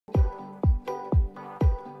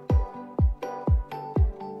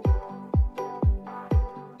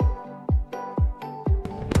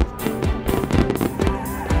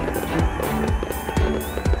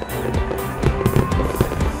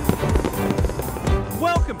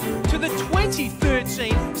welcome to the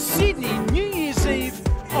 2013 Sydney New Year's Eve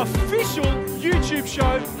official YouTube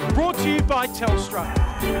show brought to you by Telstra.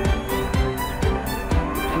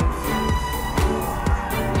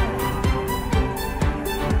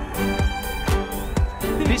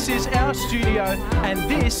 This is our studio and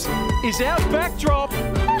this is our backdrop.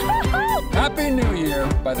 Happy New Year.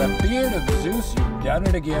 By the beard of Zeus, you've done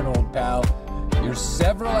it again, old pal. You're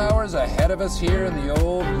several hours ahead of us here in the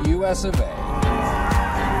old US of A.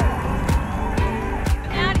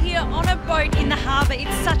 Out here on a boat in the harbour,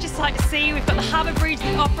 it's such a sight to see. We've got the Harbour Bridge,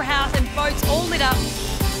 the Opera House and boats all lit up.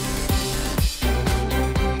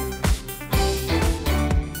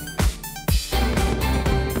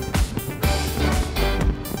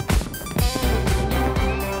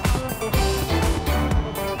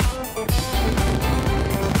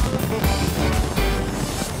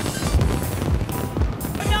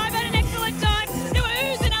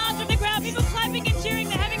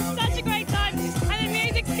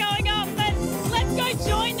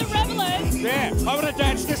 Yeah, I want to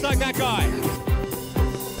dance just like that guy.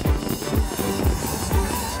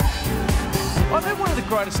 I've had one of the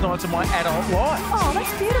greatest nights of my adult life. Oh,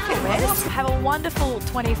 that's beautiful, Wes. Have a wonderful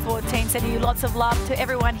 2014. Sending you lots of love to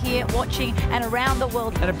everyone here watching and around the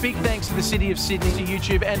world. And a big thanks to the City of Sydney, to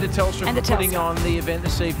YouTube and to Telstra for putting on the event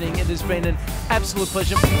this evening. It has been an absolute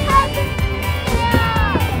pleasure.